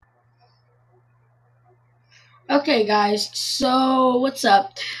Okay, guys. So what's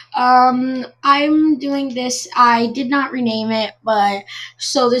up? I'm doing this. I did not rename it, but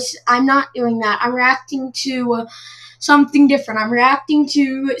I'm not doing that. I'm reacting to something different. I'm reacting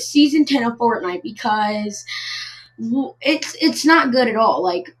to season 10 of Fortnite because it's not good at all.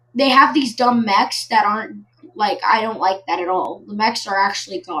 Like they have these dumb mechs that aren't like I don't like that at all. The mechs are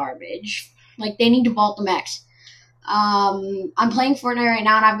actually garbage. Like they need to vault the mechs. I'm playing Fortnite right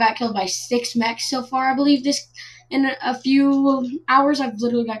now, and I've got killed by 6 mechs so far. I believe this in a few hours. I've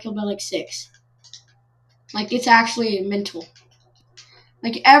literally got killed by like 6. Like it's actually mental.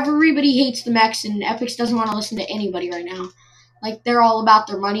 Like everybody hates the mechs, and Epix doesn't want to listen to anybody right now. Like they're all about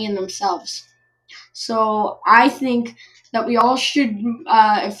their money and themselves. So I think that we all should,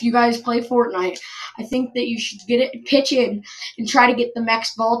 if you guys play Fortnite, I think that you should pitch in, and try to get the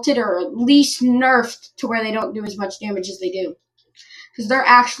mechs vaulted or at least nerfed to where they don't do as much damage as they do, because they're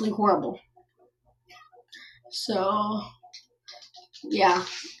actually horrible. So yeah,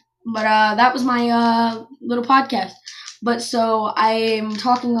 but that was my little podcast. But so I'm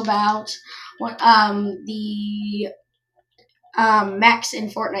talking about what the mechs in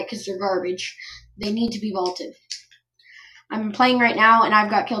Fortnite because they're garbage. They need to be vaulted. I'm playing right now, and I've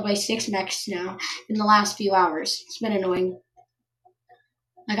got killed by 6 mechs now in the last few hours. It's been annoying.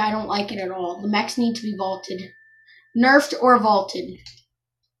 Like I don't like it at all. The mechs need to be vaulted, nerfed or vaulted.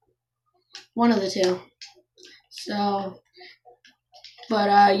 One of the two. So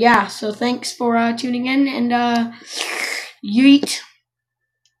but yeah, so thanks for tuning in, and yeet.